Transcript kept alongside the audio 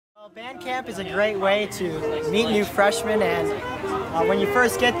Well, band camp is a great way to meet new freshmen, and when you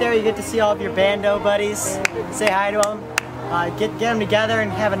first get there, you get to see all of your bando buddies, say hi to them, get them together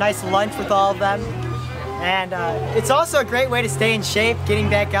and have a nice lunch with all of them. And it's also a great way to stay in shape, getting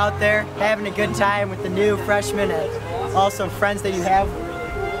back out there, having a good time with the new freshmen and also friends that you have.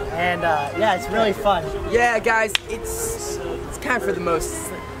 And yeah, it's really fun. Yeah, guys, it's kind of for the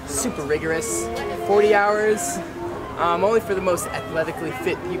most super rigorous 40 hours. Only for the most athletically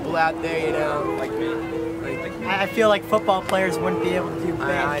fit people out there, you know, like me. I feel like football players wouldn't be able to do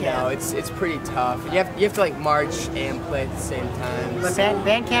band camp. I know, it's pretty tough. You have to like march and play at the same time. But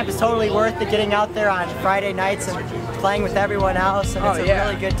band camp is totally worth it, getting out there on Friday nights and playing with everyone else, and it's a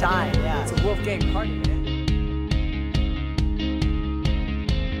really good time. Yeah. It's a Wolfgang party, man.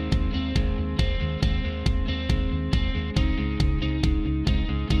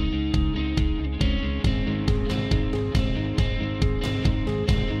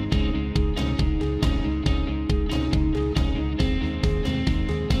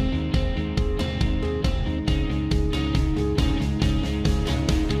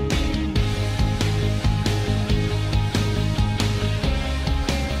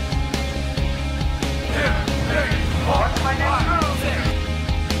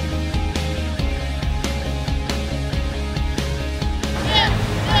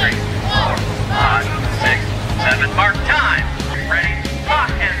 Mark time. Ready?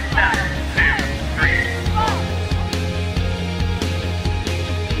 Lock and step. 2, 3, 4.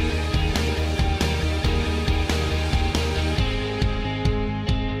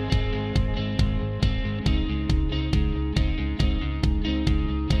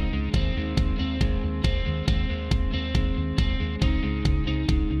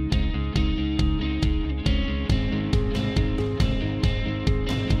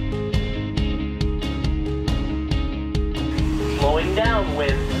 Slowing down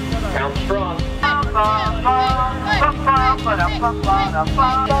with Count Strong.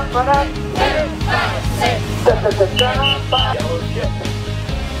 Yellow ship.